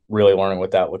really learning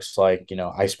what that looks like,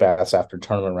 ice baths after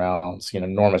tournament rounds,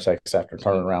 Normatex after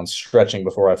tournament rounds, stretching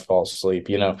before I fall asleep,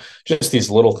 just these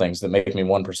little things that make me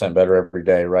 1% better every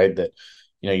day, right? That,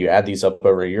 you add these up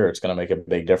over a year, it's going to make a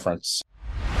big difference.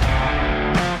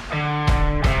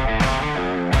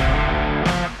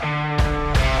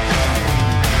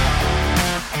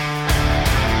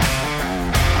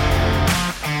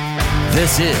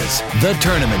 This is the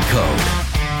Tournament Code.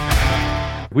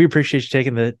 We appreciate you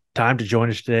taking the time to join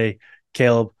us today,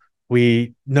 Caleb.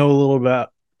 We know a little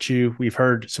about you. We've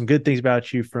heard some good things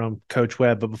about you from Coach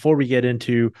Webb. But before we get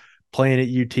into playing at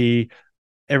UT,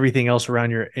 everything else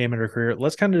around your amateur career,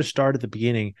 let's kind of just start at the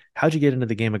beginning. How'd you get into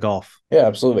the game of golf? Yeah,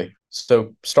 absolutely.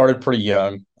 So started pretty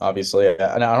young, obviously,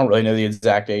 and I don't really know the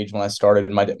exact age when I started.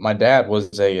 My dad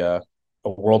was a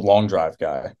world long drive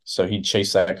guy, so he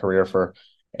chased that career for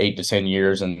 8 to 10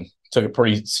 years and took it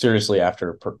pretty seriously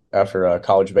after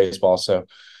college baseball. So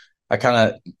I kind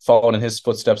of followed in his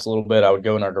footsteps a little bit. I would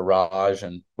go in our garage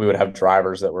and we would have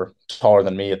drivers that were taller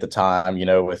than me at the time,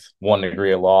 with 1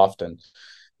 degree of loft. And,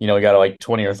 we got like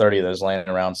 20 or 30 of those laying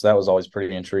around. So that was always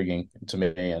pretty intriguing to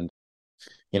me. And,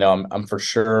 I'm for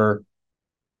sure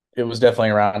it was definitely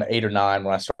around 8 or 9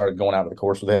 when I started going out to the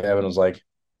course with him and was like,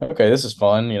 okay, this is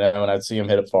fun, and I'd see him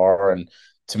hit it far. And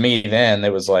to me then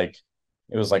it was like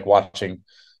watching,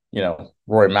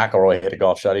 Rory McIlroy hit a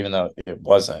golf shot, even though it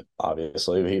wasn't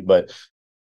obviously, but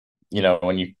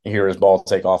when you hear his ball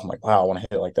take off, I'm like, wow, I want to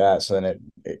hit it like that. So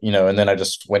then and then I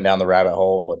just went down the rabbit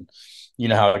hole, and you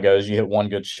know how it goes. You hit one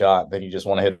good shot, then you just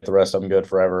want to hit the rest of them good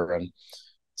forever. And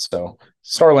so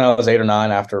started when I was 8 or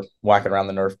 9 after whacking around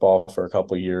the Nerf ball for a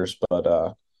couple of years, but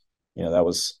it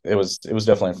was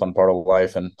definitely a fun part of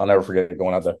life. And I'll never forget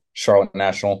going out to Charlotte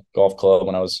National Golf Club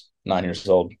when I was 9 years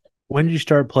old. When did you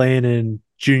start playing in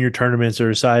junior tournaments or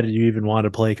decided you even wanted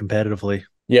to play competitively?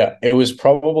 Yeah, it was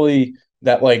probably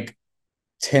that like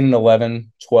 10,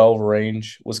 11, 12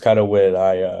 range was kind of when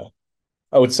I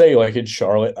would say like in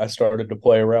Charlotte, I started to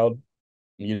play around.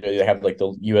 They have like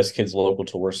the U.S. Kids Local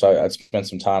Tour, so I'd spent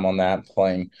some time on that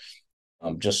playing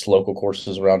just local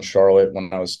courses around Charlotte when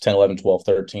I was 10, 11, 12,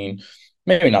 13,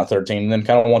 maybe not 13. And then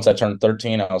kind of once I turned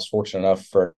 13, I was fortunate enough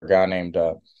for a guy named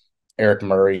Eric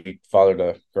Murray, father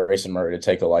to Grayson Murray, to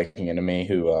take a liking into me,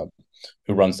 who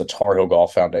runs the Tar Heel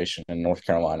Golf Foundation in North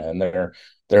Carolina, and they're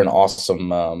an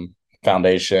awesome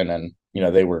foundation, and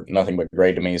they were nothing but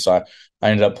great to me. So I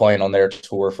ended up playing on their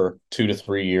tour for 2 to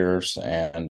 3 years,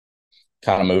 and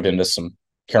kind of moved into some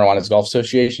Carolinas Golf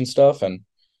Association stuff, and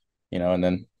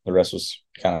then the rest was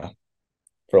kind of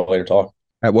for a later talk.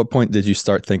 At what point did you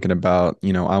start thinking about,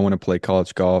 I want to play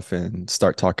college golf and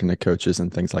start talking to coaches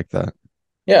and things like that?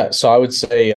 Yeah, so I would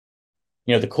say,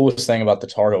 the coolest thing about the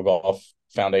Tar Heel Golf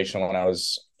Foundation when I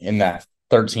was in that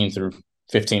 13 through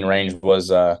 15 range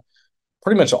was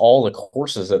pretty much all the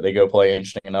courses that they go play,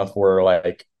 interesting enough, were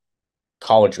like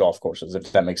college golf courses,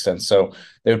 if that makes sense. So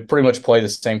they would pretty much play the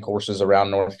same courses around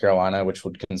North Carolina, which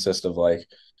would consist of like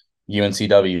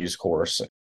UNCW's course,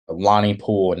 Lonnie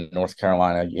Poole in North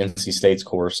Carolina, NC State's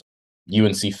course,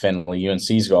 UNC Findlay,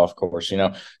 UNC's golf course,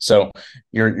 So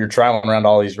you're traveling around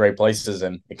all these great places,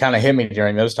 and it kind of hit me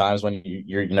during those times when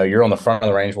you're on the front of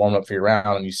the range warming up for your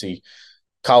round, and you see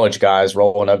college guys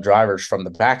rolling up drivers from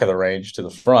the back of the range to the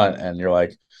front, and you're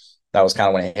like, that was kind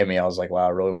of when it hit me. I was like, wow, I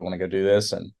really want to go do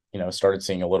this, and started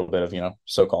seeing a little bit of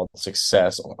so-called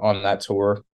success on that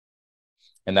tour,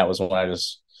 and that was when I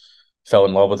just fell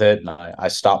in love with it, and I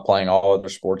stopped playing all other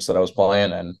sports that I was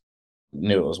playing and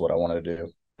knew it was what I wanted to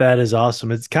do. That is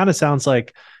awesome. It kind of sounds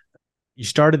like you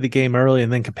started the game early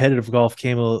and then competitive golf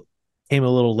came a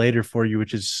little later for you,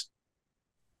 which is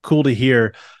cool to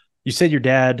hear. You said your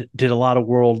dad did a lot of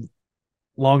world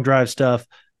long drive stuff.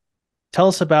 Tell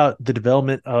us about the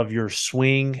development of your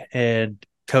swing and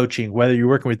coaching, whether you're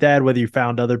working with dad, whether you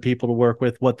found other people to work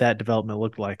with, what that development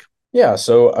looked like. Yeah,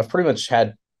 so I've pretty much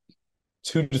had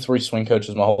 2 to 3 swing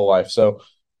coaches my whole life. So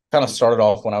kind of started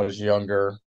off when I was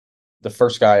younger. The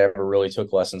first guy I ever really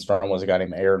took lessons from was a guy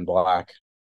named Aaron Black.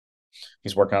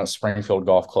 He's working out at Springfield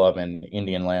Golf Club in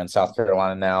Indian Land, South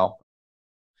Carolina now.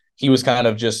 He was kind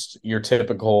of just your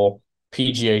typical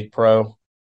PGA pro,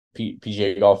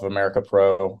 PGA Golf of America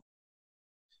pro.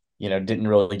 Didn't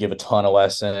really give a ton of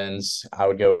lessons.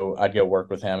 I'd go work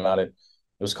with him out at, it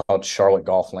was called Charlotte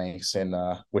Golf Links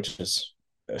which is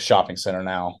a shopping center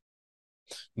now.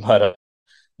 But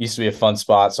used to be a fun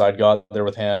spot. So I'd go out there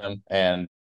with him, and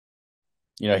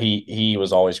he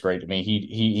was always great to me.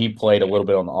 He played a little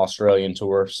bit on the Australian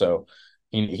tour, so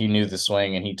he knew the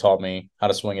swing, and he taught me how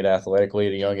to swing it athletically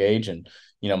at a young age. And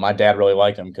my dad really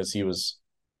liked him because he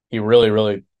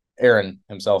really Aaron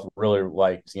himself really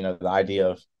liked the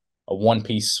idea of a one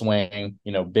piece swing,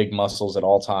 big muscles at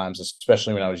all times,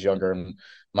 especially when I was younger. And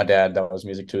my dad, that was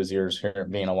music to his ears, here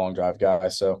being a long drive guy.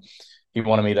 So he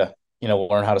wanted me to,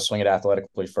 learn how to swing it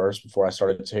athletically first before I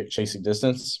started chasing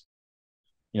distance.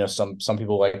 Some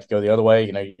people like to go the other way.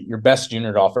 Your best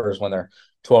junior golfers when they're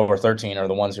 12 or 13 are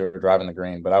the ones who are driving the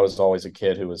green. But I was always a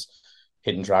kid who was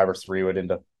hitting driver 3-wood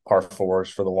into par fours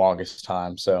for the longest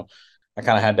time. So I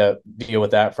kind of had to deal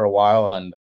with that for a while.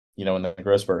 And, when the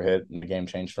growth spurt hit and the game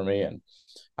changed for me, and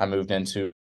I moved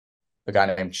into a guy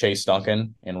named Chase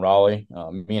Duncan in Raleigh.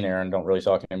 Me and Aaron don't really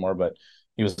talk anymore, but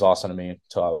he was awesome to me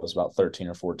until I was about 13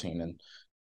 or 14. And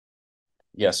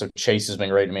yeah, so Chase has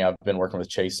been great to me. I've been working with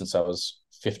Chase since I was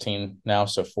 15 now,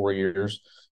 so 4 years.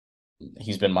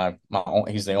 He's been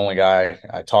he's the only guy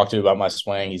I talk to about my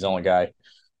swing. He's the only guy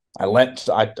I let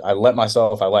talk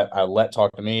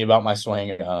to me about my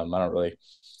swing. I don't really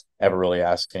ever really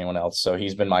ask anyone else. So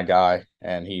he's been my guy,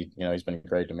 and he's been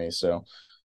great to me. So,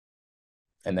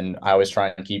 and then I always try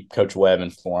and keep Coach Webb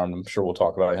informed. I'm sure we'll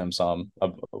talk about him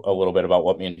a little bit about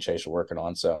what me and Chase are working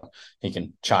on. So he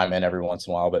can chime in every once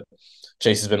in a while. But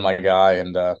Chase has been my guy,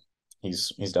 and he's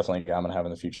definitely a guy I'm gonna have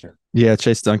in the future. Yeah,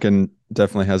 Chase Duncan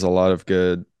definitely has a lot of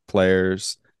good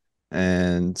players,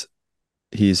 and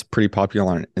he's pretty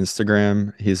popular on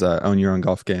Instagram. He's Own Your Own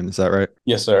Golf Game. Is that right?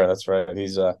 Yes, sir. That's right.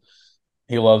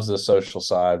 He loves the social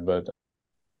side, but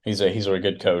he's a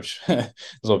good coach. That's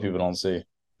what people don't see.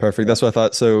 Perfect. Yeah. That's what I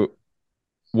thought. So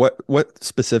what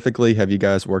specifically have you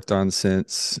guys worked on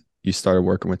since you started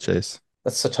working with Chase?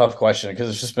 That's a tough question because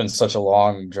it's just been such a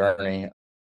long journey.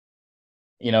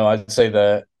 I'd say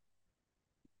the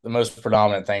most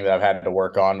predominant thing that I've had to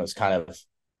work on was kind of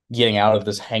getting out of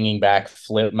this hanging back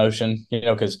flip motion,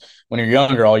 because when you're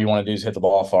younger, all you want to do is hit the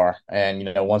ball far. And,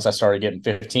 once I started getting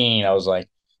 15, I was like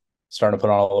starting to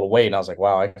put on a little weight, and I was like,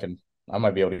 wow, I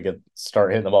might be able to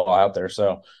start hitting the ball out there.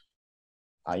 So,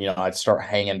 I'd start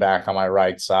hanging back on my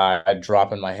right side,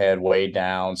 dropping my head way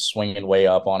down, swinging way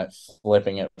up on it,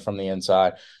 flipping it from the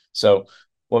inside. So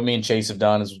what me and Chase have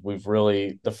done is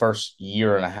the first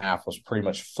year and a half was pretty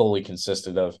much fully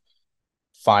consisted of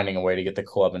finding a way to get the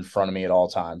club in front of me at all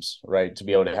times, right? To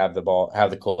be able to have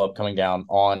the club coming down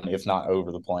on, if not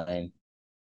over the plane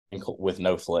with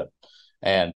no flip.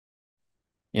 And,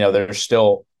 there's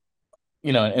still,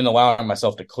 in allowing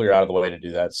myself to clear out of the way to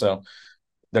do that. So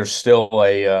there's still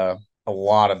a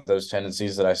lot of those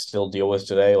tendencies that I still deal with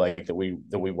today, like that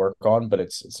we work on, but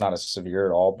it's not as severe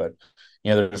at all. But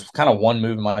there's kind of one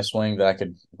move in my swing that I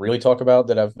could really talk about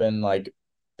that I've been like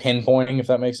pinpointing, if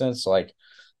that makes sense. Like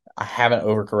I haven't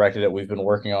overcorrected it. We've been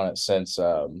working on it since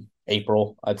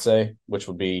April, I'd say, which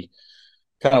would be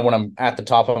kind of when I'm at the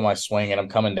top of my swing and I'm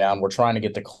coming down. We're trying to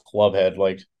get the club head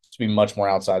like to be much more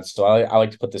outside. So I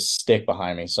like to put this stick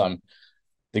behind me. So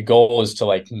the goal is to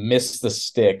like miss the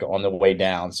stick on the way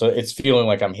down. So it's feeling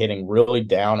like I'm hitting really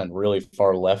down and really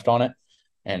far left on it.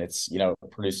 And it's, it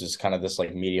produces kind of this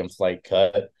like medium flight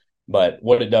cut. But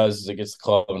what it does is it gets the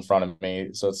club in front of me.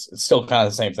 So it's still kind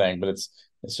of the same thing, but it's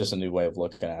just a new way of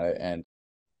looking at it. And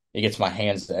it gets my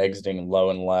hands to exiting low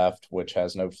and left, which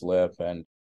has no flip. And,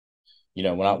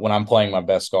 when I'm playing my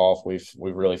best golf, we've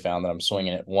really found that I'm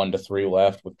swinging it 1 to 3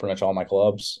 left with pretty much all my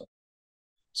clubs.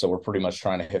 So we're pretty much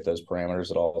trying to hit those parameters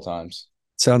at all times.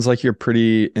 Sounds like you're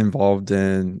pretty involved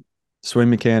in swing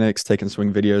mechanics, taking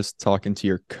swing videos, talking to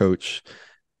your coach.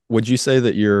 Would you say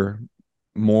that you're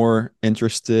more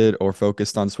interested or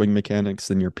focused on swing mechanics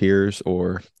than your peers,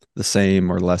 or the same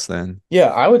or less than? Yeah,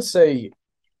 I would say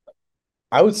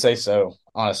so,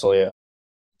 honestly.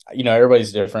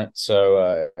 Everybody's different.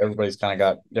 So everybody's kind of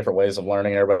got different ways of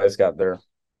learning. Everybody's got their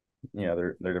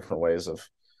different ways of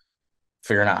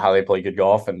figuring out how they play good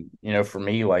golf. And, for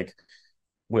me, like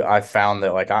I found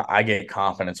that like I get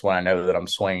confidence when I know that I'm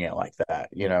swinging it like that,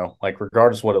 like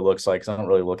regardless of what it looks like. 'Cause I don't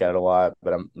really look at it a lot,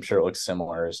 but I'm sure it looks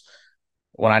similar. Is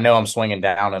when I know I'm swinging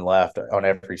down and left on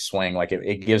every swing, like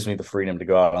it gives me the freedom to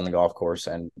go out on the golf course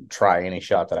and try any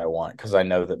shot that I want, because I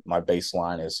know that my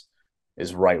baseline is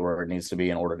right where it needs to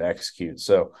be in order to execute.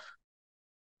 So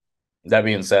that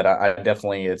being said, I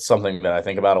definitely, it's something that I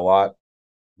think about a lot,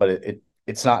 but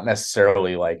it's not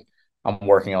necessarily like I'm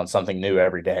working on something new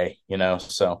every day,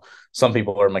 So some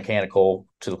people are mechanical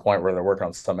to the point where they're working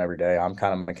on something every day. I'm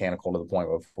kind of mechanical to the point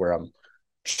of where I'm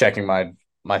checking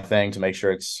my thing to make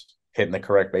sure it's hitting the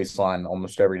correct baseline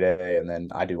almost every day, and then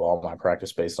I do all my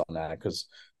practice based on that, because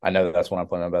I know that's when I'm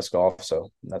playing my best golf.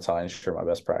 So that's how I ensure my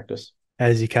best practice.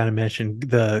 As you kind of mentioned,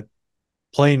 the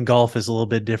playing golf is a little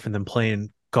bit different than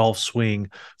playing golf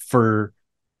swing. For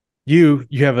you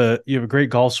have a great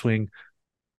golf swing,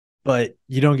 but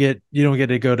you don't get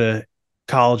to go to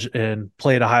college and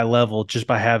play at a high level just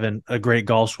by having a great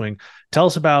golf swing. Tell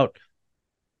us about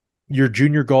your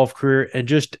junior golf career and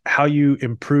just how you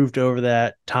improved over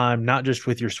that time, not just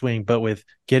with your swing, but with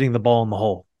getting the ball in the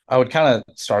hole. I would kind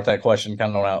of start that question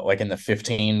kind of out like in the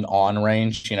 15 on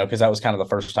range, because that was kind of the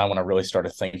first time when I really started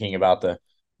thinking about the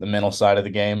mental side of the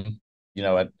game.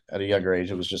 At a younger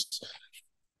age, it was just,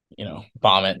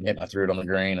 bomb it and hit, I threw it on the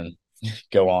green and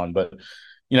go on. But,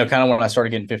 kind of when I started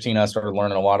getting 15, I started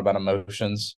learning a lot about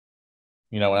emotions,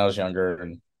 when I was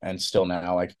younger and still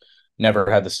now, like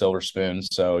never had the silver spoon.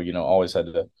 So, always had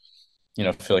to,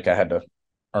 feel like I had to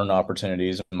earn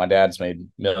opportunities. And my dad's made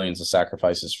millions of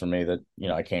sacrifices for me that,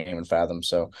 I can't even fathom.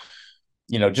 So,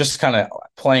 just kind of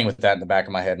playing with that in the back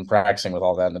of my head and practicing with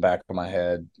all that in the back of my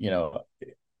head,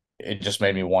 it just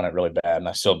made me want it really bad. And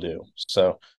I still do.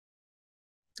 So,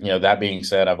 that being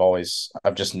said,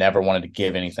 I've just never wanted to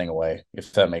give anything away,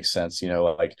 if that makes sense.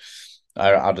 Like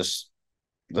I'll just,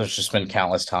 there's just been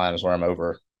countless times where I'm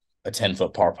over a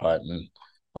 10-foot par putt and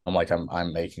I'm like,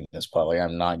 I'm making this putt. Like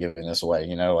I'm not giving this away,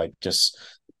 like just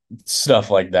stuff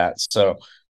like that. So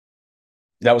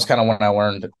that was kind of when I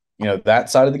learned, that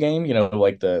side of the game,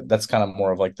 like that's kind of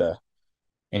more of like the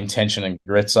intention and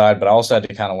grit side, but I also had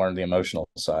to kind of learn the emotional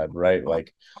side, right?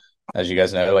 Like, as you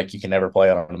guys know, like you can never play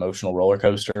on an emotional roller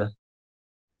coaster.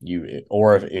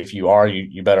 Or if you are,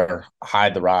 you better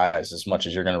hide the rise as much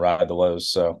as you're going to ride the lows.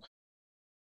 So,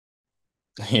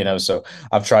 so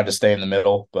I've tried to stay in the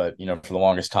middle, but for the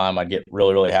longest time I'd get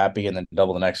really, really happy and then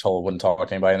double the next hole, wouldn't talk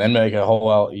to anybody, and then make a hole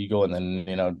out eagle, and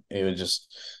then it would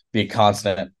just be a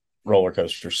constant roller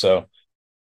coaster. So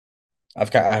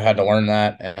I've had to learn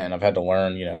that, and I've had to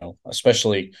learn,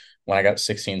 especially when I got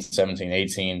 16, 17,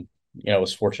 18,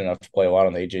 was fortunate enough to play a lot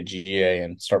on the AJGA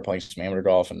and start playing some amateur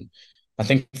golf. And I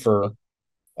think for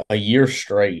a year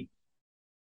straight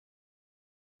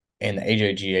in the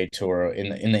AJGA tour, in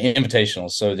the invitational,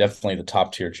 so definitely the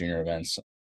top tier junior events,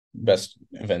 best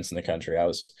events in the country, I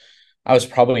was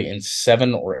probably in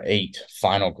 7 or 8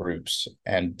 final groups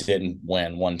and didn't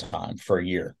win one time for a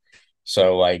year.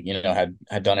 So like,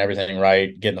 had done everything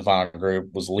right, get in the final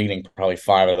group, was leading probably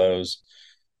 5 of those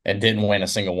and didn't win a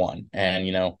single one. And,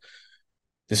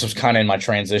 this was kind of in my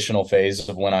transitional phase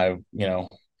of when I,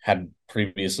 had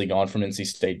previously gone from NC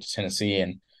State to Tennessee.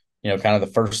 And, kind of the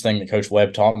first thing that Coach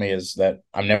Webb taught me is that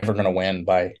I'm never going to win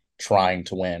by trying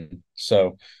to win.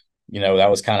 So, that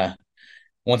was kind of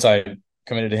once I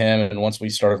committed to him and once we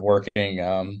started working,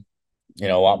 a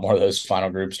lot more of those final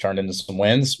groups turned into some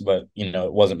wins, but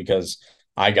it wasn't because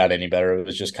I got any better. It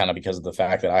was just kind of because of the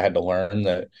fact that I had to learn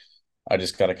that I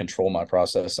just got to control my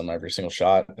process on every single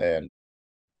shot. And,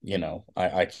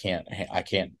 I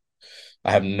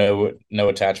have no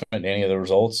attachment to any of the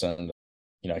results, and,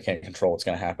 I can't control what's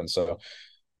going to happen. So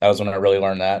that was when I really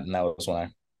learned that. And that was when I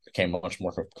became much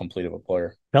more complete of a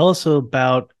player. Tell us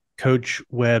about Coach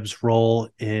Webb's role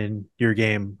in your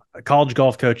game. College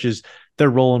golf coaches, their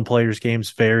role in players'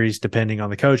 games varies depending on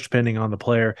the coach, depending on the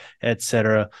player,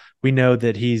 etc. We know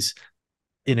that he's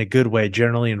in a good way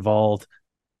generally involved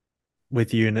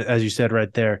with you, and as you said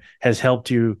right there, has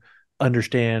helped you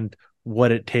understand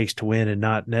what it takes to win and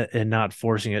not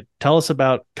forcing it. Tell us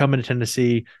about coming to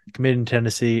Tennessee, committing to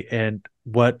Tennessee, and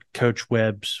what Coach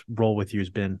Webb's role with you has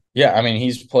been. Yeah, I mean,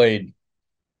 he's played,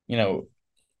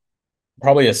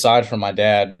 probably aside from my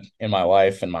dad in my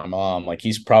life and my mom, like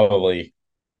he's definitely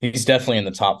in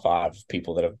the top 5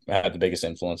 people that have had the biggest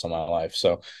influence on my life.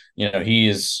 So,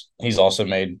 he's also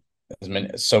made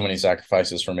so many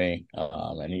sacrifices for me.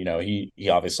 And, he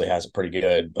obviously has it pretty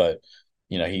good, but,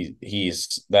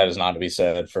 that is not to be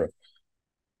said for,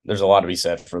 there's a lot to be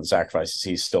said for the sacrifices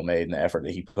he's still made and the effort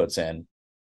that he puts in.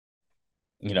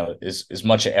 As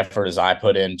much effort as I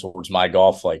put in towards my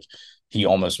golf, like he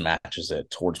almost matches it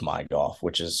towards my golf,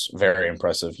 which is very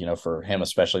impressive, for him,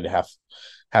 especially to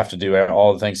have to do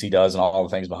all the things he does and all the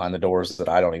things behind the doors that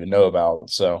I don't even know about.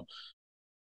 So,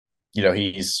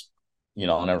 he's,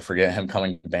 I'll never forget him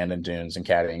coming to Bandon Dunes and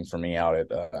caddying for me out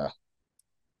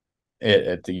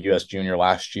at the U.S. Junior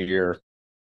last year,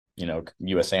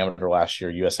 U.S. Amateur last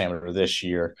year, U.S. Amateur this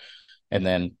year. And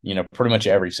then, pretty much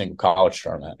every single college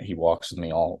tournament, he walks with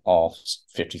me all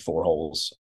 54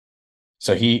 holes.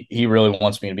 So he really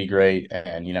wants me to be great.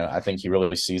 And, I think he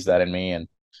really sees that in me. And,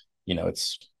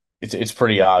 it's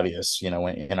pretty obvious, in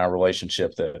our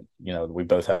relationship that, we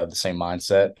both have the same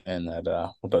mindset and that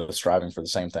we're both striving for the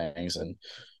same things. And,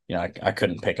 I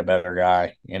couldn't pick a better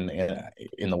guy in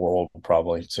the world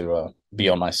probably to be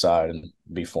on my side and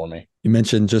be for me. You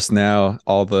mentioned just now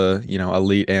all the,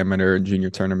 elite amateur and junior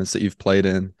tournaments that you've played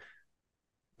in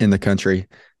the country.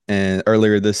 And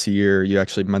earlier this year, you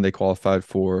actually Monday qualified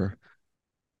for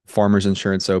Farmers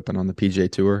Insurance Open on the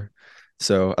PGA Tour.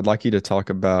 So I'd like you to talk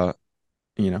about,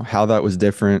 how that was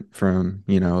different from,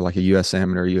 like a US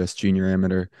amateur, US junior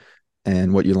amateur,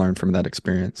 and what you learned from that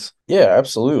experience. Yeah,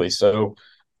 absolutely. So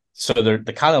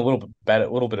the kind of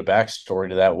little bit of backstory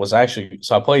to that was actually,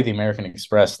 so I played the American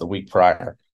Express the week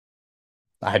prior.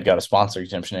 I had got a sponsor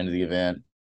exemption into the event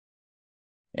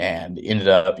and ended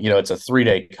up, it's a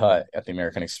 3-day cut at the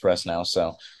American Express now.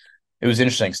 So it was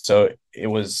interesting. So it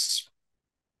was,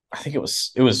 I think it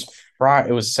was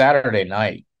Saturday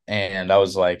night, and I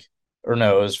was like, or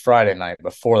no, it was Friday night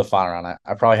before the final round.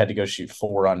 I probably had to go shoot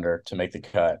 4 under to make the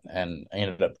cut, and I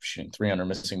ended up shooting 3 under,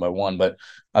 missing by one. But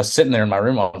I was sitting there in my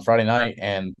room on Friday night,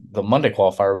 and the Monday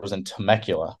qualifier was in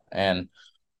Temecula, and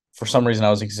for some reason I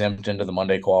was exempt into the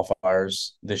Monday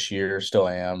qualifiers this year. Still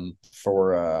am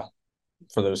for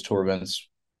those tour events,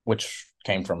 which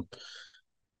came from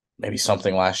maybe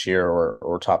something last year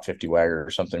or top 50 Wagger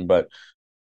or something, but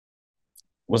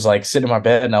was like sitting in my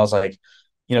bed and I was like,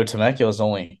 Temecula is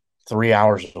only 3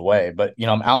 hours away, but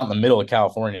I'm out in the middle of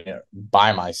California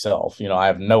by myself. I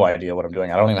have no idea what I'm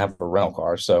doing. I don't even have a rental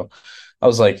car. So I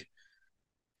was like,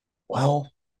 well,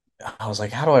 how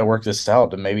do I work this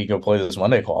out to maybe go play this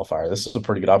Monday qualifier? This is a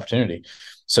pretty good opportunity.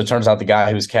 So it turns out the guy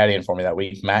who was caddying for me that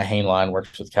week, Matt Hainline,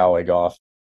 works with Callaway Golf,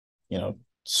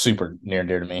 super near and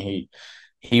dear to me.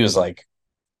 He was like,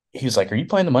 "Are you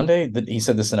playing the Monday?" He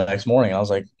said this the next morning. I was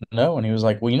like, "No," and he was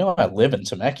like, "Well, I live in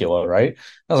Temecula, right?"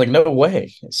 I was like, "No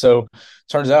way." So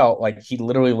turns out, like, he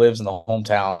literally lives in the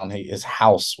hometown. His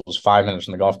house was 5 minutes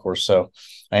from the golf course. So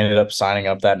I ended up signing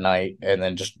up that night and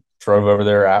then just drove over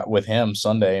there with him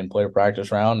Sunday and played a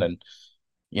practice round and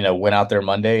went out there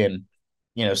Monday and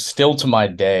still to my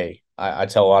day, I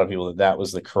tell a lot of people that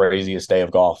was the craziest day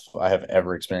of golf I have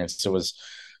ever experienced. It was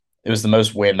the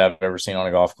most wind I've ever seen on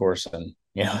a golf course, and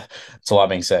it's a lot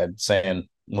being said. Saying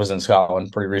was in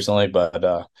Scotland pretty recently, but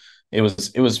it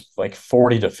was like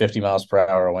 40 to 50 miles per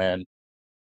hour wind.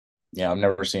 I've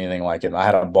never seen anything like it. I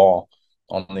had a ball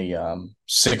on the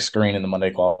sixth green in the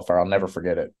Monday qualifier. I'll never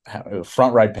forget it.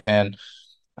 Front right pin.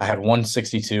 I had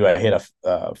 162. I hit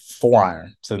a 4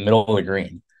 iron to the middle of the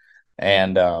green,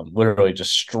 and literally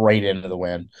just straight into the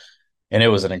wind. And it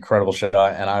was an incredible shot.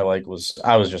 And I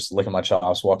was just licking my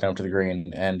chops walking up to the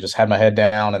green and just had my head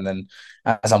down. And then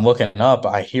as I'm looking up,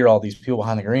 I hear all these people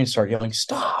behind the green start yelling,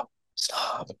 "Stop,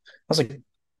 stop." I was like,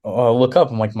 oh, I look up.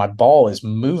 I'm like, my ball is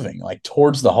moving like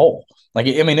towards the hole. Like,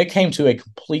 I mean, it came to a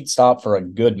complete stop for a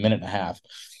good minute and a half.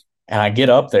 And I get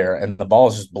up there and the ball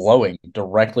is just blowing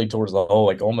directly towards the hole.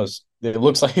 Like, almost, it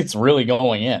looks like it's really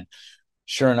going in.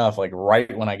 Sure enough, like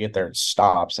right when I get there, it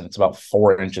stops and it's about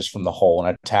 4 inches from the hole, and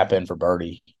I tap in for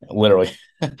birdie, literally,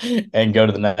 and go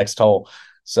to the next hole.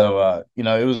 So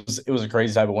it was a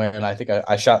crazy type of win. I think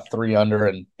I shot 3 under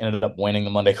and ended up winning the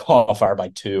Monday qualifier by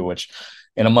two, which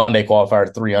in a Monday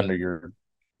qualifier 3 under, you're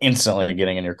instantly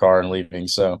getting in your car and leaving.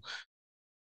 So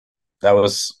that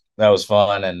was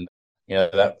fun, and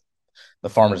that the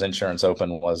Farmers Insurance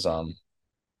Open was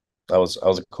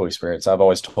a cool experience. I've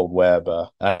always told Webb,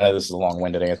 I know this is a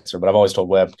long-winded answer, but I've always told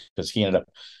Webb, because he ended up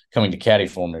coming to caddy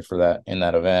for me for that in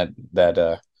that event, that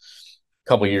a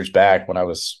couple of years back when I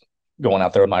was going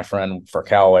out there with my friend for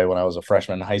Callaway when I was a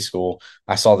freshman in high school,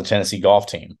 I saw the Tennessee golf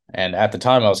team, and at the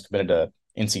time I was committed to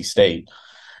NC State.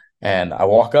 And I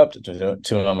walk up to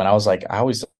him and I was like,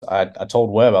 I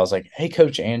told Webb, I was like, "Hey,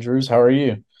 Coach Andrews, how are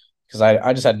you?" Because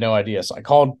I just had no idea. So I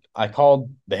called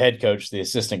the head coach, the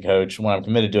assistant coach, when I'm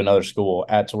committed to another school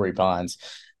at Torrey Pines.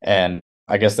 And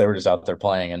I guess they were just out there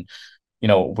playing. And,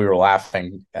 we were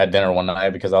laughing at dinner one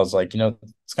night because I was like,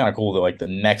 it's kind of cool that like the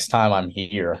next time I'm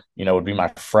here, would be my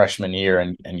freshman year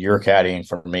and you're caddying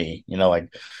for me,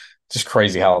 like just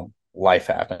crazy how life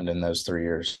happened in those 3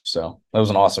 years. So that was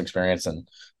an awesome experience. And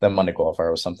that Monday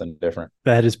qualifier was something different.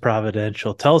 That is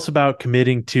providential. Tell us about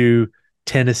committing to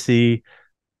Tennessee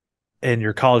and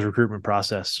your college recruitment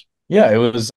process. Yeah, it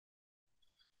was,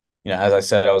 as I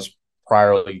said, I was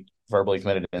priorly verbally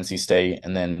committed to NC State,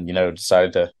 and then,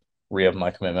 decided to re-up my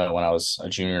commitment when I was a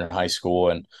junior in high school.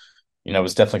 And,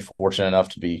 was definitely fortunate enough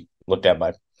to be looked at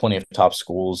by plenty of top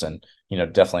schools and,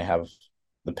 definitely have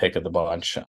the pick of the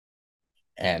bunch.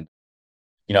 And,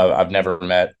 I've never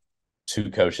met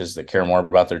two coaches that care more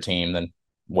about their team than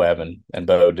Webb and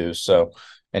Bo do. So,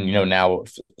 and, now,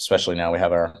 especially now, we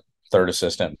have our third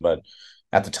assistant, but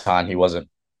at the time he wasn't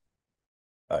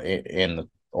in the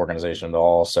organization at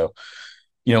all. So,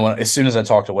 as soon as I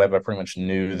talked to Webb, I pretty much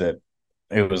knew that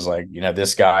it was like,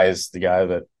 this guy is the guy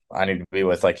that I need to be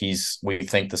with. Like, we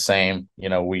think the same.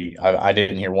 I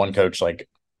didn't hear one coach, like,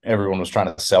 everyone was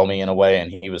trying to sell me in a way,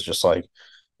 and he was just like,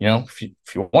 if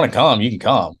you want to come, you can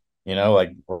come.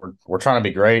 Like we're trying to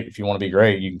be great. If you want to be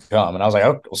great, you can come. And I was like,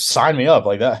 oh, well, sign me up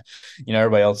like that.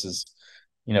 Everybody else is,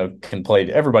 can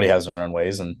play. Everybody has their own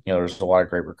ways, and there's a lot of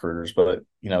great recruiters, but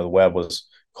the Webb was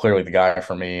clearly the guy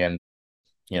for me. And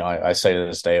I say to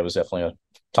this day, it was definitely a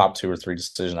top 2 or 3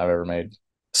 decision I've ever made.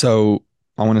 So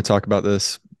I want to talk about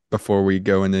this before we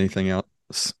go into anything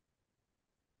else.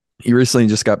 You recently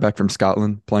just got back from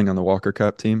Scotland playing on the Walker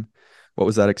Cup team. What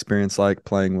was that experience like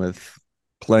playing with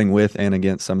and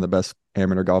against some of the best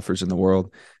amateur golfers in the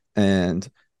world? And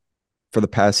for the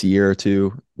past year or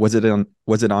two, was it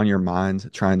on your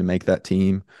mind trying to make that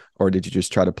team, or did you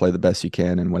just try to play the best you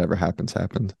can and whatever happens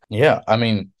happened? Yeah, I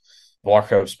mean,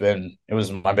 Walker Cup's it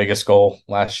was my biggest goal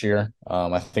last year.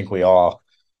 I think we all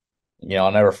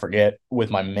I'll never forget with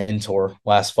my mentor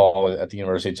last fall at the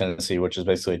University of Tennessee, which is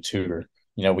basically a tutor.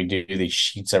 We do these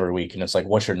sheets every week, and it's like,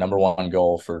 what's your number one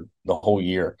goal for the whole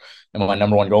year? And my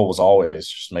number one goal was always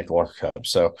just make the Walker Cup.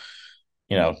 So,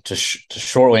 to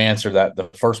shortly answer that, the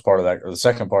first part of that, or the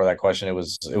second part of that question, it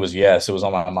was yes, it was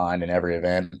on my mind in every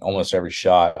event, almost every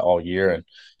shot all year. And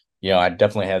I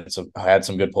definitely had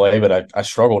some good play, but I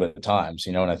struggled at times,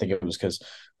 and I think it was because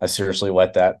I seriously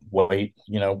let that weight,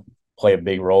 play a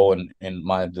big role in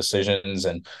my decisions,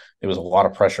 and it was a lot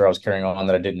of pressure I was carrying on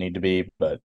that I didn't need to be.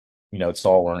 But it's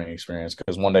all a learning experience,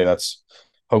 because one day that's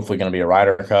hopefully going to be a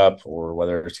Ryder Cup, or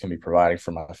whether it's going to be providing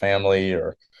for my family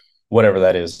or whatever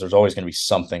that is. There's always going to be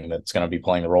something that's going to be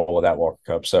playing the role of that Walker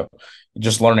Cup. So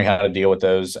just learning how to deal with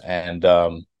those, and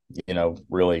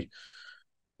really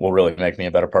will really make me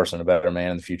a better person, a better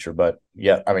man in the future. But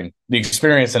yeah, I mean, the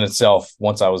experience in itself,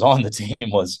 once I was on the team,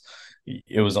 was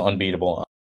unbeatable.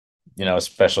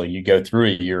 Especially you go through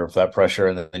a year of that pressure,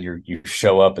 and then you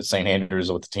show up at St.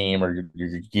 Andrews with the team, or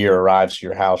your gear arrives to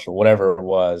your house, or whatever it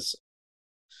was.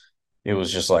 It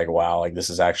was just like, wow, like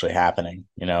this is actually happening,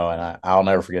 and I'll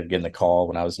never forget getting the call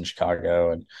when I was in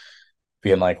Chicago and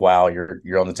being like, wow,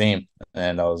 you're on the team.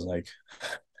 And I was like,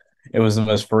 it was the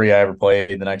most free I ever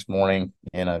played. The next morning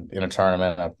in a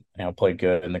tournament, I played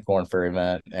good in the Corn Ferry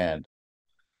event, and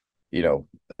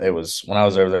it was when I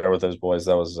was over there with those boys.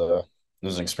 That was it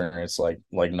was an experience like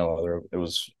no other. It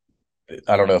was,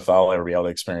 I don't know if I'll ever be able to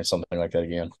experience something like that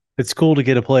again. It's cool to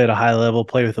get to play at a high level,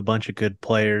 play with a bunch of good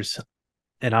players.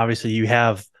 And obviously you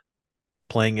have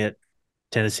playing at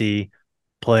Tennessee,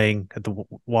 playing at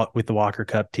with the Walker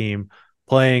Cup team,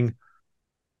 playing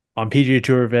on PGA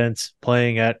Tour events,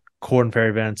 playing at Corn Ferry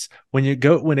events. When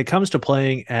it comes to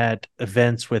playing at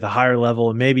events with a higher level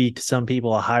and maybe to some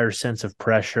people a higher sense of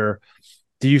pressure,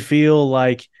 do you feel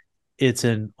like it's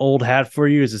an old hat for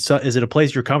you? Is it a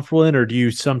place you're comfortable in, or do you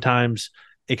sometimes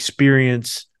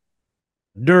experience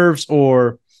nerves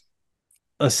or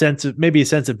a sense of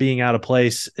being out of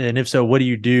place? And if so, what do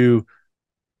you do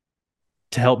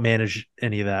to help manage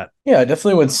any of that? Yeah, I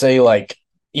definitely would say, like,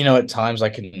 at times I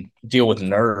can deal with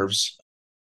nerves.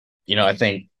 I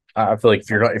feel like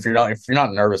if you're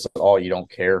not nervous at all, you don't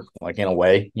care, like, in a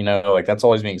way, like that's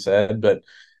always being said. But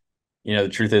the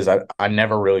truth is, I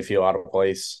never really feel out of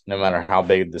place, no matter how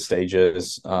big the stage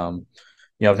is. I've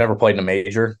never played in a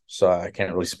major, so I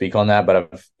can't really speak on that.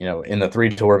 But in the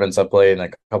 3 tour events I played, and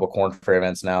like a couple Corn Ferry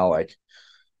events now, like,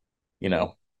 you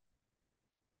know,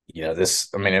 this.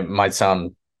 I mean, it might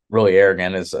sound really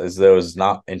arrogant, as though it's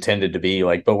not intended to be,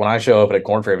 like. But when I show up at a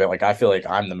Corn Ferry event, like, I feel like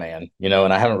I'm the man, and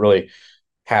I haven't really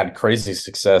had crazy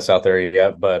success out there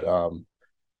yet. But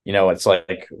it's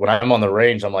like when I'm on the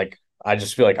range, I'm like, I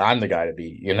just feel like I'm the guy to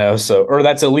beat, so, or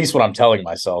that's at least what I'm telling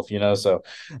myself, so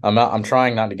I'm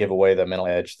trying not to give away the mental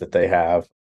edge that they have,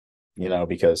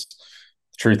 because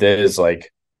the truth is,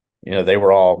 like, they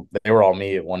were all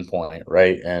me at one point,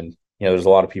 right? And there's a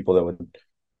lot of people that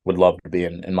would love to be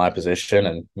in my position,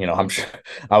 and I'm sure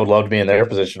I would love to be in their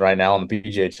position right now on the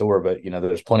PGA Tour. But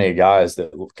there's plenty of guys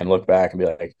that can look back and be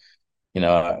like,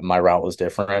 my route was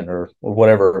different, or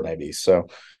whatever it may be. So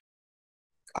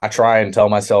I try and tell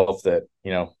myself that,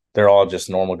 they're all just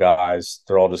normal guys.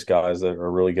 They're all just guys that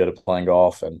are really good at playing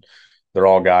golf, and they're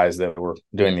all guys that were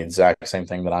doing the exact same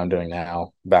thing that I'm doing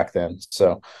now back then.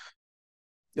 So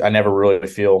I never really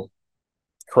feel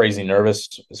crazy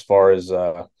nervous as far as,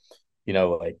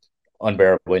 like,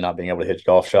 unbearably not being able to hit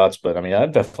golf shots. But I mean, I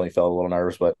definitely felt a little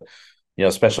nervous, but,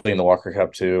 especially in the Walker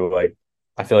Cup too, like,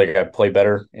 I feel like I play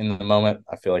better in the moment.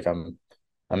 I feel like I'm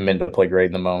meant to play great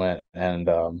in the moment, and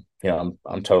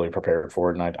I'm totally prepared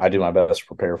for it, and I do my best to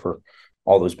prepare for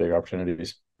all those big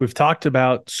opportunities. We've talked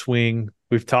about swing.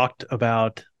 We've talked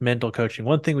about mental coaching.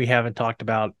 One thing we haven't talked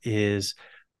about is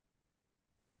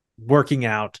working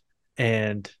out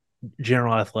and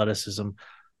general athleticism.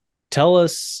 Tell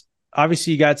us,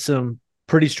 obviously you got some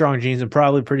pretty strong genes and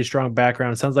probably pretty strong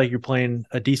background. It sounds like you're playing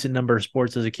a decent number of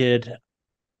sports as a kid,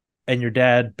 and your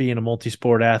dad being a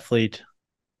multi-sport athlete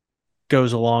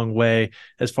goes a long way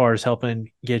as far as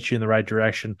helping get you in the right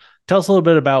direction. Tell us a little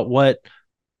bit about what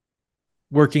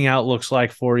working out looks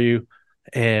like for you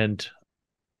and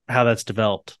how that's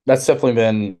developed. That's definitely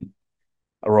been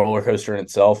a roller coaster in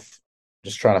itself.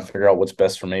 Just trying to figure out what's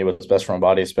best for me, what's best for my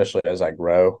body, especially as I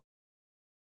grow.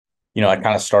 I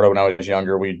kind of started when I was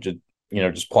younger. We just,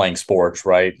 just playing sports,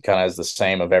 right? Kind of as the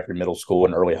same of every middle school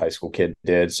and early high school kid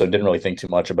did. So didn't really think too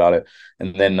much about it.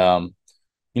 And then, kind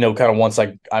of once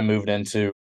I moved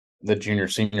into the junior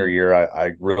senior year,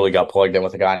 I really got plugged in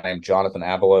with a guy named Jonathan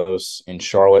Avalos in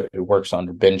Charlotte who works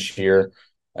under Ben Shear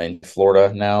in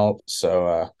Florida now.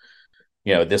 So,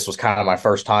 this was kind of my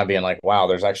first time being like, wow,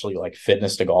 there's actually like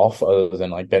fitness to golf other than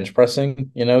like bench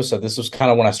pressing, So this was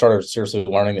kind of when I started seriously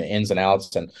learning the ins and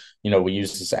outs. And, we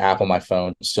use this app on my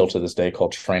phone still to this day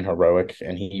called Train Heroic.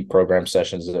 And he programmed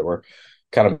sessions that were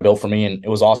kind of built for me. And it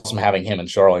was awesome having him in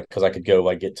Charlotte because I could go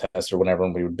like get tested or whatever,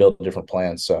 and we would build different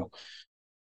plans. So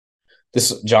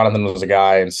this Jonathan was a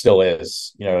guy and still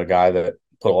is, a guy that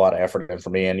put a lot of effort in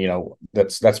for me. And,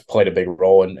 that's played a big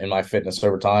role in my fitness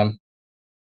over time.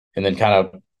 And then kind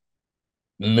of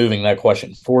moving that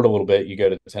question forward a little bit, you go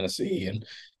to Tennessee and,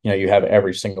 you have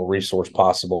every single resource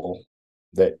possible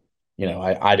that,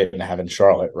 I didn't have in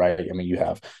Charlotte, right? I mean, you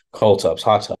have cold tubs,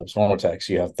 hot tubs, Normatex,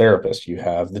 you have therapists, you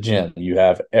have the gym, you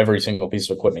have every single piece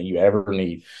of equipment you ever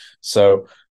need. So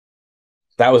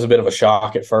that was a bit of a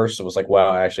shock at first. It was like,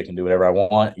 wow, I actually can do whatever I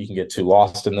want. You can get too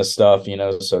lost in this stuff,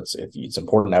 so it's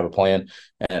important to have a plan.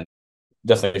 And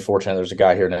definitely fortunate there's a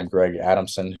guy here named Greg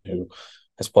Adamson who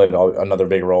has played another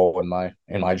big role in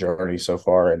my journey so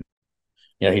far. And,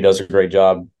 he does a great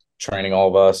job training all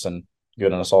of us and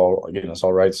getting us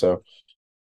all right. So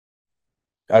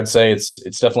I'd say it's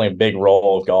definitely a big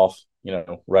role of golf,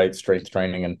 right? Strength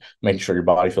training and making sure your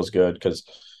body feels good, because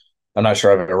I'm not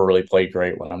sure I've ever really played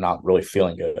great when I'm not really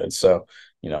feeling good. So,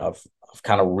 I've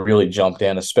kind of really jumped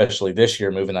in, especially this year,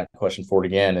 moving that question forward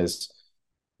again, is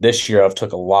this year I've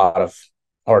took a lot of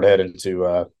hard head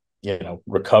into,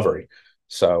 recovery.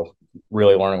 So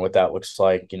really learning what that looks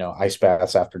like, ice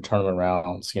baths after tournament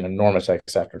rounds,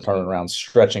 Normatex after tournament rounds,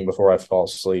 stretching before I fall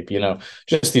asleep,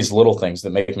 just these little things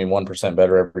that make me 1%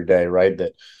 better every day, right?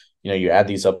 That, you add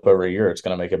these up over a year, it's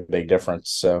going to make a big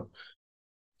difference. So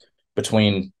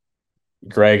between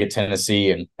Greg at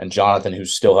Tennessee and Jonathan,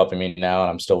 who's still helping me now, and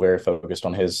I'm still very focused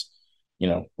on his,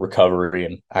 recovery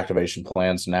and activation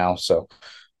plans now. So,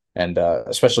 and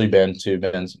especially Ben too.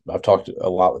 I've talked a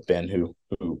lot with Ben, who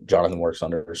Jonathan works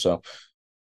under. So,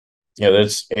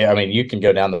 you can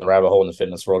go down the rabbit hole in the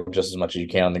fitness world just as much as you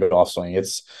can on the golf swing.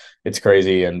 It's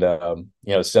crazy, and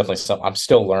it's definitely something I'm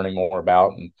still learning more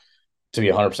about. And to be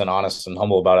 100% honest and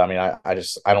humble about it, I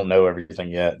mean, I don't know everything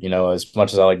yet. As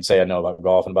much as I like to say I know about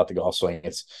golf and about the golf swing,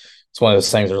 it's one of those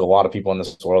things. There's a lot of people in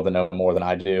this world that know more than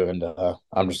I do, and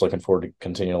I'm just looking forward to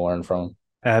continue to learn from them.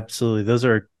 Absolutely. Those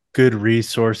are good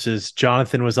resources.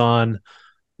 Jonathan was on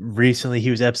recently.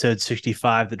 He was episode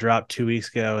 65 that dropped 2 weeks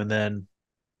ago. And then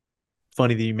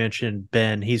funny that you mentioned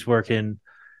Ben. He's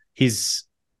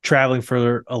traveling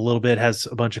for a little bit, has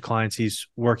a bunch of clients he's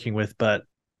working with, but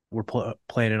we're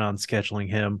planning on scheduling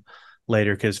him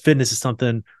later because fitness is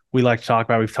something we like to talk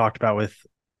about. We've talked about with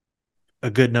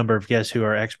a good number of guests who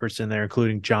are experts in there,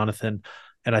 including Jonathan.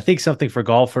 And I think something for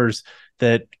golfers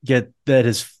that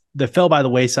fell by the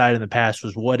wayside in the past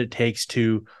was what it takes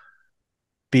to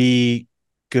be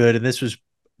good. And this was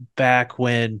back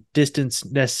when distance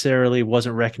necessarily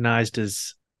wasn't recognized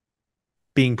as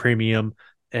being premium,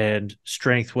 and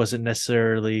strength wasn't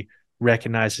necessarily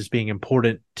recognized as being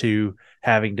important to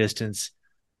having distance.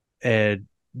 And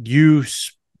you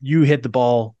hit the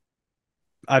ball.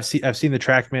 I've seen the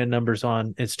TrackMan numbers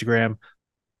on Instagram.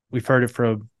 We've heard it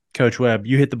from Coach Webb.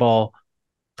 You hit the ball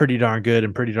pretty darn good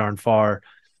and pretty darn far.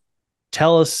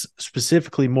 Tell us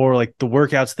specifically more like the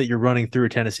workouts that you're running through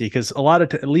Tennessee, because a lot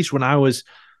of at least when I was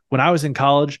in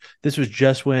college, this was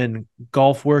just when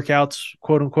golf workouts,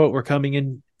 quote unquote, were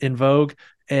coming in vogue,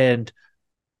 and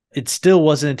it still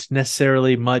wasn't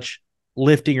necessarily much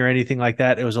lifting or anything like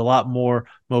that. It was a lot more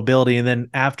mobility. And then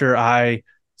after I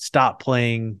stopped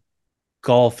playing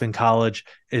golf in college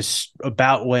is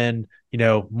about when,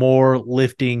 more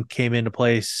lifting came into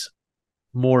place,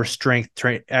 more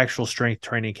actual strength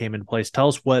training came into place. Tell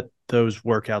us what those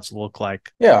workouts look like.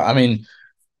 Yeah, I mean,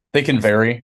 they can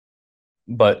vary,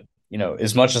 but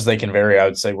as much as they can vary, I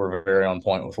would say we're very on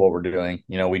point with what we're doing.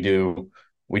 We do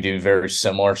very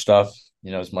similar stuff.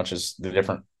 As much as the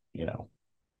different,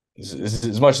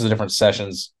 as much as the different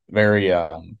sessions very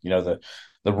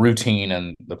the routine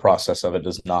and the process of it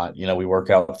does not. We work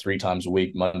out 3 times a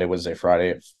week, Monday, Wednesday,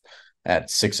 Friday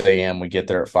at 6 a.m. We get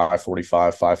there at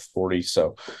 5:45, 5:40.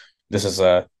 So this is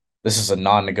a this is a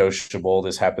non-negotiable.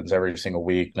 This happens every single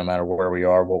week, no matter where we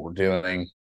are, what we're doing,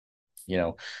 you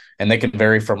know, and they can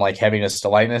vary from like heaviness to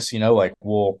lightness, like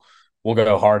we'll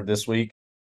go hard this week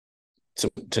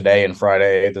to today and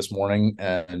Friday this morning,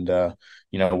 and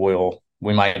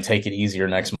we might take it easier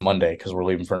next Monday because we're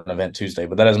leaving for an event Tuesday,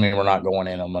 but that doesn't mean we're not going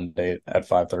in on Monday at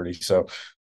 5:30. So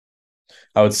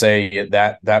I would say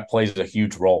that plays a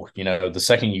huge role. The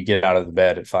second you get out of the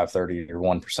bed at 5:30, you're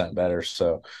 1% better.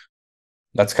 So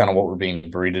that's kind of what we're being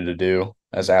breeded to do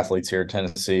as athletes here at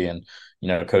Tennessee. And,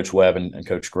 Coach Webb and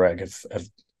Coach Greg have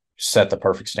set the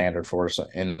perfect standard for us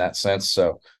in that sense.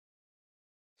 So,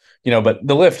 but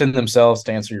the lift in themselves,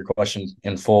 to answer your question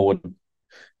in full,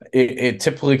 it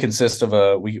typically consists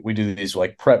of we do these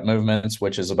like prep movements,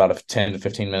 which is about a 10 to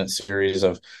 15-minute series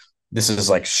of, this is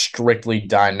like strictly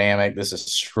dynamic. This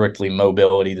is strictly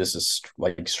mobility. This is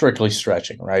like strictly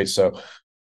stretching, right? So,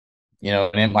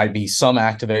 and it might be some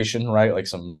activation, right? Like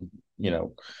some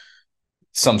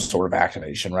sort of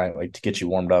activation, right? Like to get you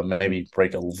warmed up, maybe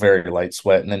break a very light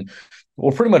sweat. And then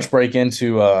we'll pretty much break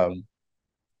into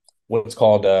what's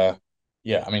called,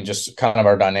 just kind of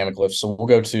our dynamic lift. So we'll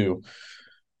go to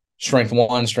strength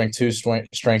 1, strength 2,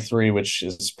 strength 3, which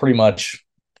is pretty much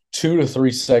 2 to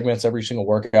 3 segments every single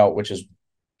workout, which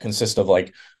consists of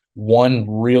like one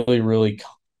really, really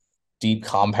deep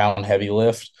compound heavy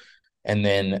lift. And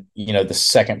then, the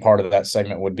second part of that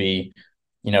segment would be,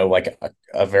 like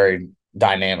a very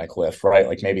dynamic lift, right?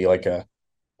 Like maybe like a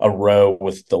row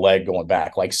with the leg going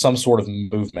back, like some sort of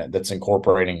movement that's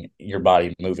incorporating your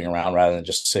body moving around rather than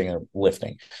just sitting there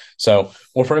lifting. So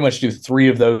we'll pretty much do 3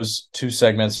 of those 2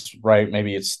 segments, right?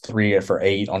 Maybe it's 3 for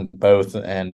 8 on both.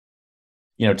 And,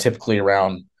 typically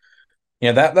around,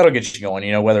 that'll get you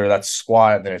going, whether that's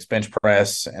squat, then it's bench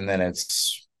press, and then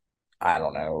it's, I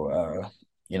don't know,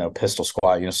 pistol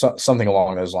squat, something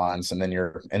along those lines. And then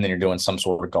you're doing some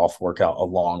sort of golf workout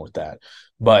along with that.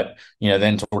 But,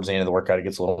 then towards the end of the workout, it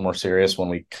gets a little more serious when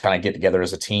we kind of get together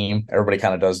as a team. Everybody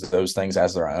kind of does those things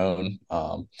as their own.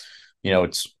 We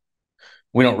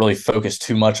don't really focus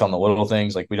too much on the little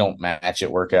things. Like we don't match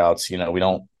it workouts, we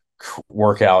don't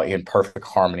work out in perfect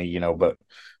harmony, but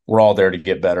we're all there to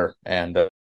get better. And,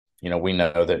 we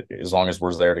know that as long as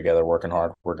we're there together working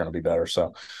hard, we're going to be better.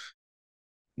 So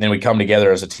then we come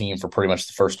together as a team for pretty much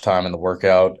the first time in the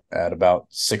workout at about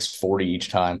 6:40 each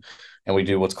time. And we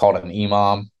do what's called an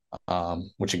EMOM,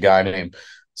 which a guy named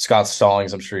Scott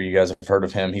Stallings, I'm sure you guys have heard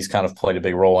of him. He's kind of played a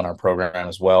big role in our program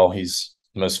as well. He's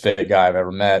the most fit guy I've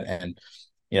ever met. And,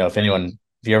 if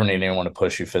you ever need anyone to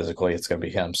push you physically, it's going to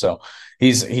be him. So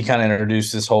he kind of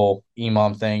introduced this whole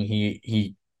EMOM thing.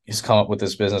 He's come up with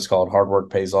this business called Hard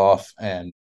Work Pays Off.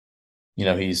 And,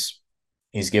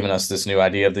 he's given us this new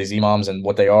idea of these EMOMs, and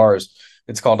what they are is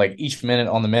it's called like each minute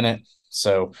on the minute.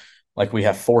 So like we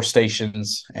have 4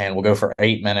 stations and we'll go for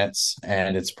 8 minutes,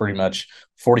 and it's pretty much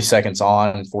 40 seconds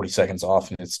on, 40 seconds off,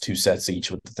 and it's 2 sets each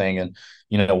with the thing. And,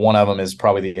 one of them is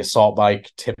probably the assault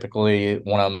bike. Typically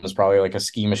one of them is probably like a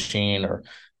ski machine or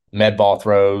med ball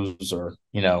throws or,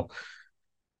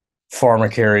 farmer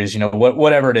carries,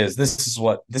 whatever it is. This is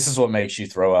what makes you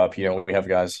throw up. We have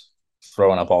guys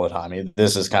throwing up all the time.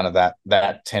 This is kind of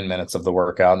that 10 minutes of the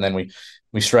workout. And then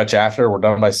we stretch after. We're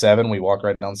done by 7. We walk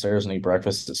right downstairs and eat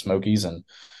breakfast at Smokies. And,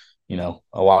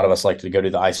 a lot of us like to go to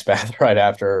the ice bath right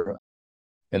after.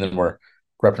 And then we're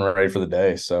prepped and ready for the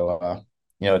day. So,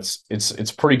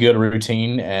 it's pretty good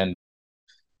routine, and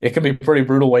it can be pretty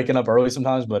brutal waking up early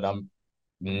sometimes, but I'm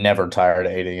never tired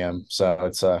at 8 a.m.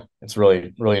 So it's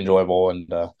really, really enjoyable.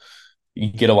 And,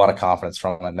 you get a lot of confidence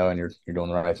from it, knowing you're doing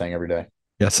the right thing every day.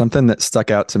 Yeah, something that stuck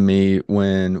out to me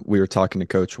when we were talking to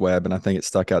Coach Webb, and I think it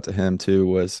stuck out to him too,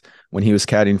 was when he was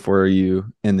caddying for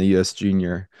you in the U.S.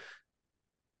 Junior,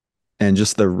 and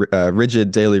just the rigid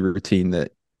daily routine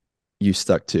that you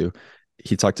stuck to.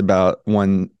 He talked about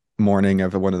one morning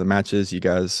of one of the matches, you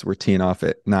guys were teeing off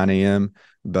at 9 a.m.,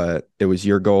 but it was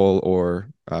your goal or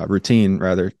routine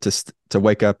rather to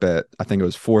wake up at, I think it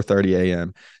was 4:30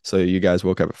 a.m. So you guys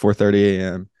woke up at 4:30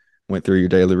 a.m., went through your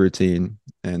daily routine,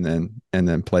 and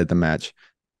then played the match.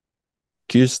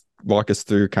 Can you just walk us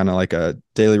through kind of like a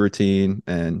daily routine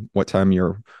and what time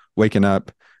you're waking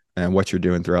up and what you're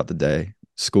doing throughout the day?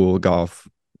 School, golf.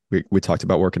 We talked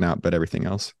about working out, but everything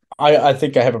else. I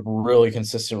think I have a really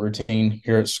consistent routine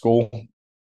here at school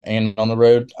and on the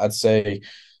road. I'd say,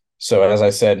 so as I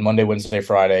said, Monday, Wednesday,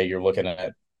 Friday, you're looking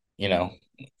at,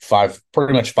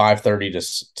 pretty much 5:30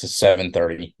 to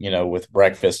 7:30, with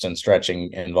breakfast and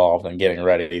stretching involved and getting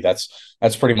ready. That's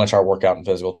pretty much our workout and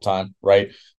physical time, right?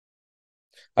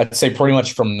 I'd say pretty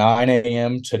much from 9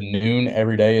 a.m. to noon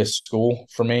every day is school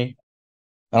for me.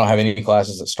 I don't have any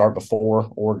classes that start before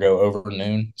or go over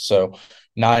noon. So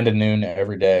 9 to noon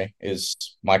every day is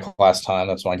my class time.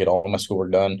 That's when I get all my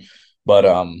schoolwork done. But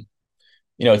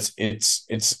it's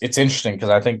interesting because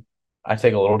I think I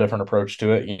take a little different approach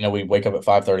to it. We wake up at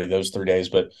 5:30 those 3 days,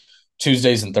 but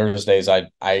Tuesdays and Thursdays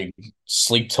I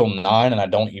sleep till 9 and I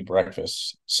don't eat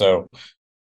breakfast. So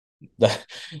that,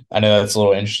 I know that's a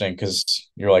little interesting because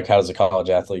you're like, how does a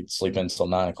college athlete sleep until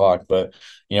 9 o'clock? But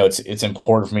it's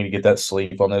important for me to get that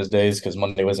sleep on those days because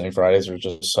Monday, Wednesday, and Fridays are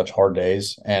just such hard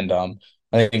days, and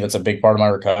I think that's a big part of my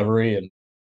recovery. And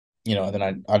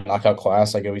then I knock out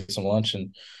class, I go eat some lunch,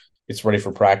 and it's ready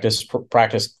for practice.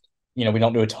 Practice, we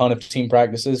don't do a ton of team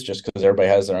practices just because everybody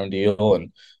has their own deal,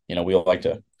 and we like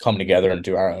to come together and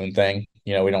do our own thing.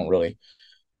 We don't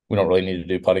really need to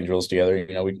do putting drills together.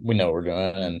 We know what we're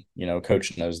doing, and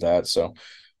coach knows that. So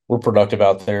we're productive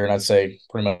out there. And I'd say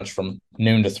pretty much from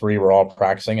noon to 3, we're all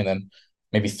practicing, and then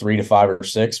maybe 3 to 5 or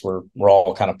 6, we're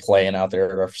all kind of playing out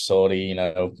there at our facility.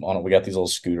 We got these little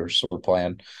scooters, so we're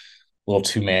playing little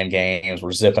 2-man games.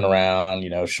 We're zipping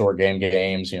around, short game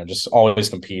games. Just always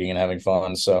competing and having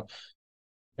fun. So,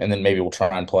 and then maybe we'll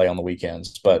try and play on the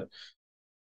weekends, but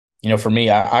for me,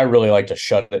 I really like to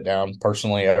shut it down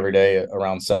personally every day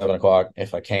around 7 o'clock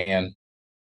if I can.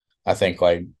 I think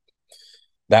like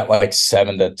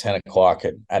 7 to 10 o'clock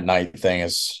at night thing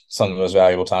is some of the most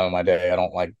valuable time of my day. I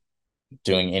don't like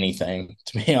doing anything,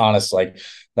 to be honest. Like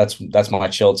that's my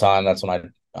chill time. That's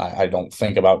when I don't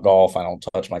think about golf. I don't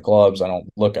touch my clubs. I don't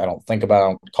think about, I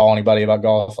don't call anybody about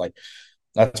golf. Like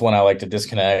that's when I like to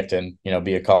disconnect and,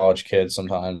 be a college kid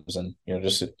sometimes and,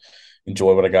 just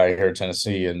enjoy what I got here in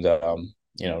Tennessee. And,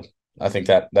 I think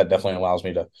that definitely allows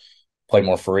me to play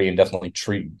more free and definitely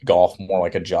treat golf more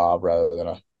like a job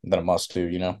rather than a must do.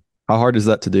 How hard is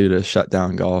that to do, to shut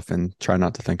down golf and try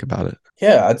not to think about it?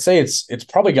 Yeah, I'd say it's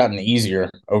probably gotten easier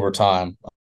over time.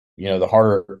 The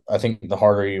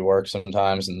harder you work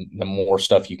sometimes and the more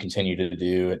stuff you continue to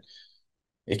do,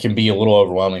 it can be a little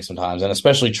overwhelming sometimes, and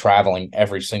especially traveling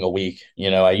every single week.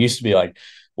 I used to be like,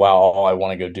 wow, all I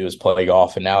want to go do is play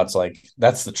golf. And now it's like,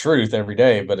 that's the truth every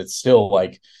day, but it's still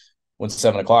like when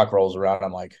 7 o'clock rolls around,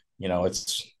 I'm like,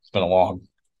 it's been a long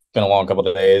couple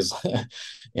of days. I'm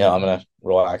going to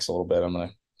relax a little bit. I'm going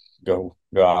to go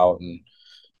out and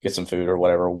get some food or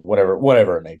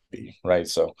whatever it may be. Right.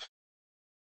 So,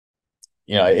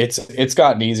 it's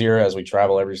gotten easier as we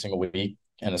travel every single week.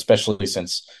 And especially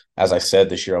since, as I said,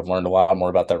 this year, I've learned a lot more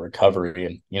about that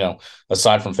recovery. And,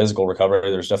 aside from physical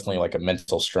recovery, there's definitely like a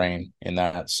mental strain in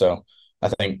that. So I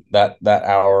think that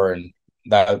hour and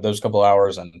those couple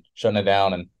hours and shutting it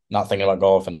down and not thinking about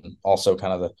golf, and also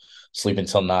kind of the sleep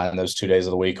until 9, those 2 days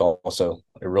of the week, also,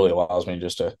 it really allows me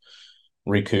just to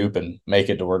recoup and make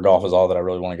it to where golf is all that I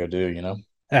really want to go do.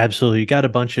 Absolutely. You got a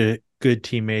bunch of good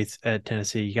teammates at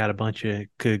Tennessee. You got a bunch of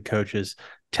good coaches.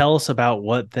 Tell us about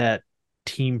what that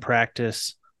team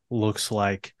practice looks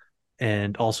like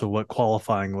and also what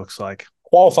qualifying looks like.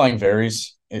 Qualifying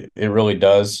varies. It really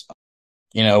does.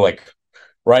 Like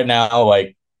right now,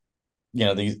 like,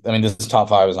 this top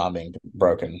 5 is not being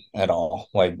broken at all.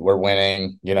 Like we're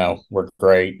winning, we're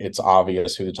great. It's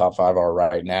obvious who the top 5 are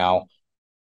right now.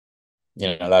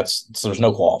 There's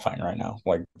no qualifying right now.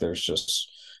 Like there's just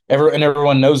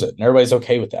everyone knows it and everybody's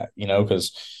okay with that,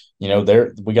 because,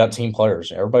 we got team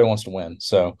players. Everybody wants to win.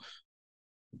 So,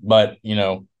 but,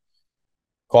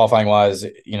 qualifying wise,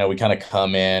 we kind of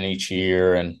come in each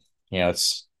year and,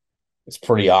 it's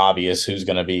pretty obvious who's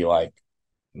going to be like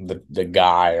the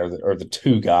guy or the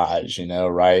 2 guys,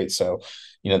 right? So,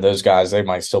 those guys, they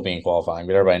might still be in qualifying,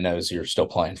 but everybody knows you're still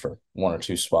playing for 1 or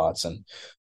 2 spots. And,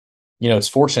 it's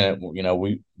fortunate,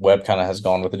 Webb kind of has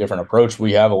gone with a different approach.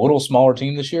 We have a little smaller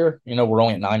team this year. We're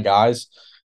only at 9 guys,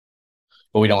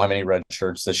 but we don't have any red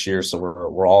shirts this year. So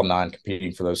we're all 9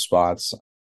 competing for those spots.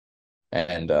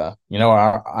 And,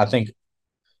 I think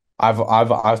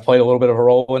I've played a little bit of a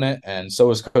role in it, and so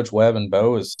is Coach Webb, and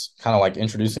Bo is kind of like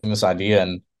introducing this idea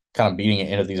and kind of beating it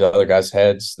into these other guys'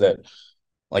 heads that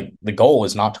like the goal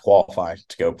is not to qualify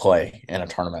to go play in a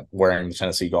tournament wearing the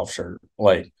Tennessee golf shirt.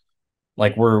 Like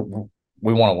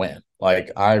we want to win. Like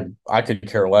I could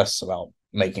care less about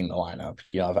making the lineup.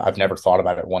 I've never thought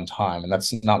about it one time, and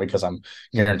that's not because I'm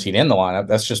guaranteed in the lineup.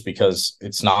 That's just because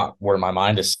it's not where my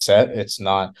mind is set.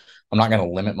 I'm not going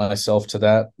to limit myself to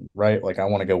that, right? Like I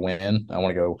want to go win. I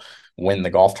want to go win the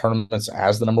golf tournaments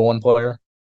as the number 1 player.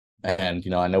 And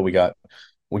I know we got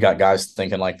we got guys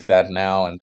thinking like that now.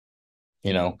 And,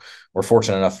 we're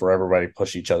fortunate enough for everybody to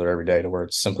push each other every day to where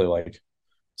it's simply like,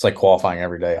 it's like qualifying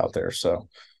every day out there. So,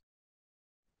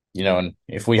 and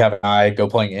if we have a guy go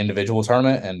playing an individual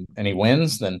tournament and he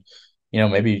wins, then,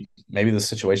 maybe the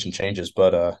situation changes.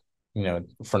 But,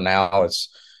 for now,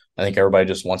 I think everybody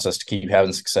just wants us to keep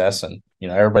having success, and,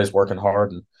 everybody's working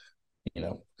hard, and,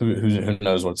 who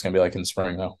knows what it's going to be like in the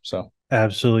spring though. So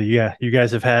Absolutely. Yeah. You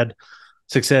guys have had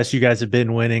success. You guys have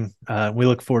been winning. We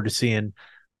look forward to seeing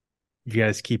you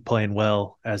guys keep playing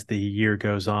well as the year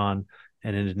goes on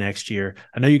and into next year.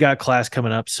 I know you got class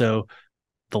coming up. So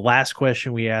the last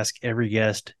question we ask every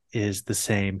guest is the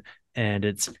same. And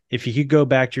it's, if you could go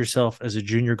back to yourself as a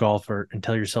junior golfer and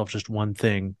tell yourself just one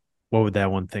thing, what would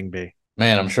that one thing be?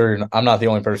 man, I'm sure I'm not the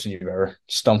only person you've ever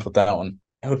stumped with that one.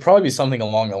 It would probably be something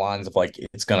along the lines of like,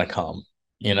 it's going to come,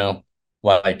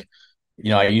 like,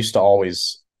 I used to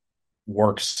always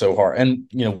work so hard, and,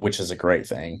 which is a great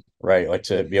thing, right? Like,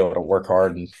 to be able to work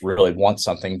hard and really want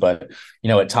something. But,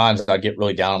 at times I'd get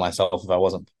really down on myself if I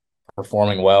wasn't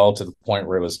performing well, to the point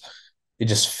where it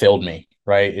just filled me,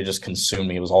 right? It just consumed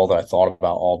me. It was all that I thought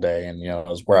about all day. And, it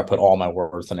was where I put all my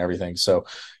worth and everything. So,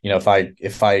 if I,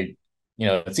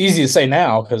 it's easy to say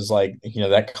now because, like,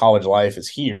 that college life is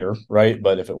here, right?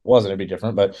 But if it wasn't, it'd be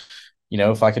different. But,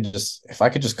 if I could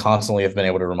just constantly have been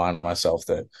able to remind myself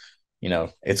that,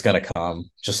 it's going to come,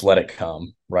 just let it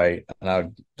come, right? And I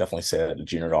would definitely say that to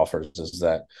junior golfers is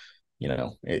that,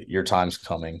 your time's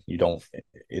coming.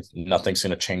 Nothing's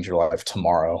going to change your life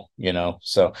tomorrow,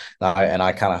 So,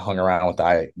 I kind of hung around with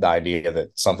the idea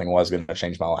that something was going to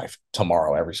change my life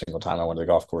tomorrow every single time I went to the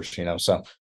golf course, So,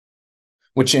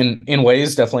 which in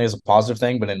ways definitely is a positive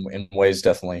thing, but in ways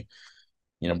definitely,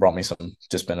 brought me some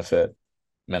disbenefit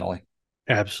mentally.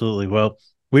 Absolutely. Well,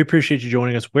 we appreciate you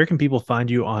joining us. Where can people find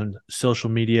you on social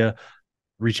media?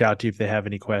 Reach out to you if they have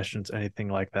any questions, anything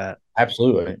like that.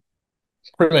 Absolutely.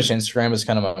 Pretty much Instagram is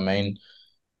kind of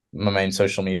my main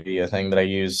social media thing that I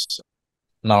use.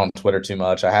 Not on Twitter too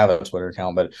much. I have a Twitter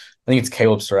account, but I think it's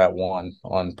Caleb Surratt one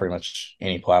on pretty much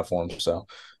any platform. So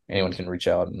anyone can reach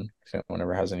out and if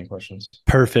anyone has any questions.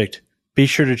 Perfect. Be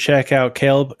sure to check out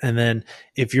Caleb. And then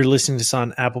if you're listening to this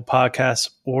on Apple Podcasts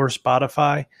or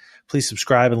Spotify, please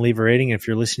subscribe and leave a rating. If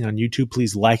you're listening on YouTube,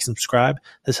 please like and subscribe.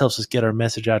 This helps us get our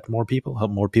message out to more people,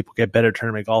 help more people get better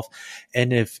tournament golf.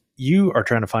 And if you are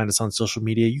trying to find us on social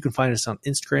media, you can find us on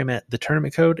Instagram at The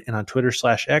Tournament Code and on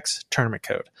Twitter/X Tournament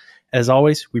Code. As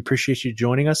always, we appreciate you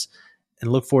joining us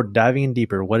and look forward to diving in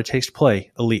deeper what it takes to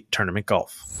play elite tournament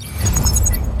golf.